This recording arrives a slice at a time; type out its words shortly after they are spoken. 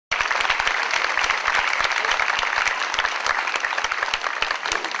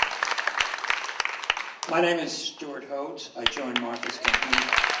My name is Stuart Hodes. I joined Martha's company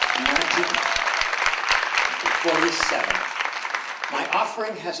in 1947. My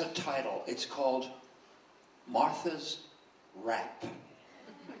offering has a title. It's called Martha's Rap.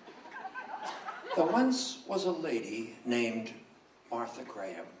 There once was a lady named Martha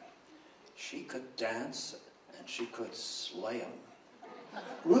Graham. She could dance and she could slay 'em.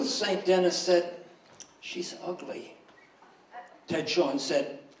 Ruth St. Denis said, she's ugly. Ted Shawn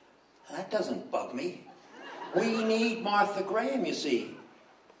said, that doesn't bug me. We need Martha Graham, you see,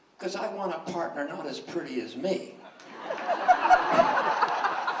 because I want a partner not as pretty as me.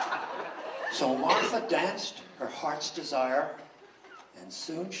 So Martha danced her heart's desire, and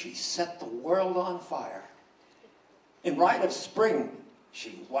soon she set the world on fire. In Rite of Spring,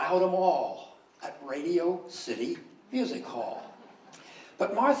 she wowed 'em all at Radio City Music Hall.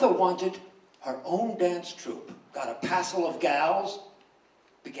 But Martha wanted her own dance troupe, got a passel of gals,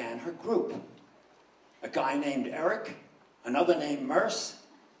 began her group. A guy named Eric, another named Merce,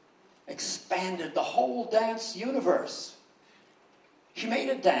 expanded the whole dance universe. She made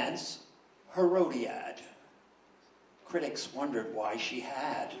a dance, her Rhodiad. Critics wondered why she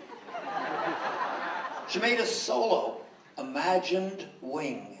had. She made a solo, Imagined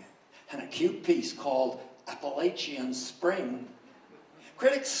Wing, and a cute piece called Appalachian Spring.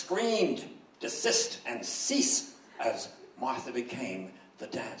 Critics screamed, desist and cease, as Martha became the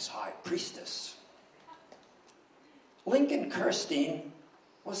dance high priestess. Lincoln Kirstein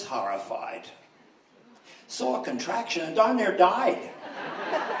was horrified. Saw a contraction and darn near died.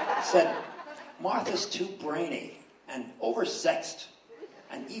 Said, Martha's too brainy and oversexed,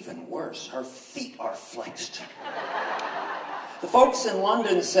 and even worse, her feet are flexed. The folks in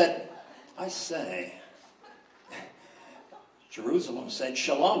London said, I say. Jerusalem said,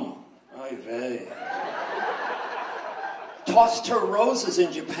 shalom. Oy vey. Tossed her roses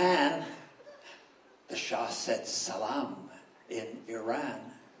in Japan. The Shah said salam in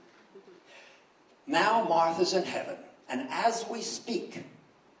Iran. Now Martha's in heaven, and as we speak,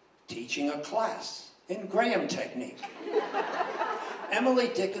 teaching a class in Graham technique. Emily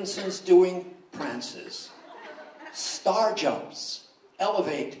Dickinson's doing prances, star jumps,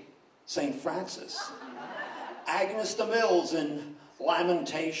 elevate St. Francis. Agnes de Mille's in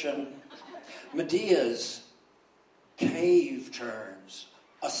lamentation. Medea's cave turns,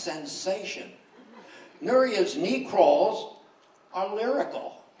 a sensation. Nuria's knee crawls are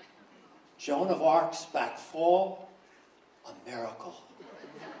lyrical. Joan of Arc's back fall, a miracle.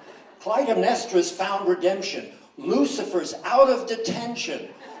 Clytemnestra's found redemption. Lucifer's out of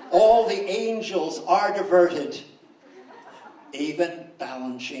detention. All the angels are diverted. Even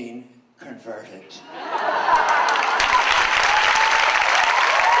Balanchine converted.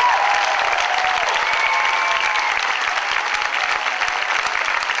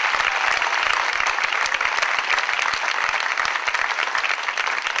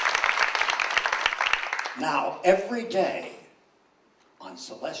 Now, every day, on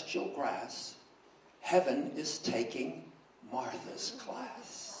celestial grass, heaven is taking Martha's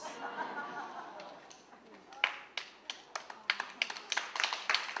class.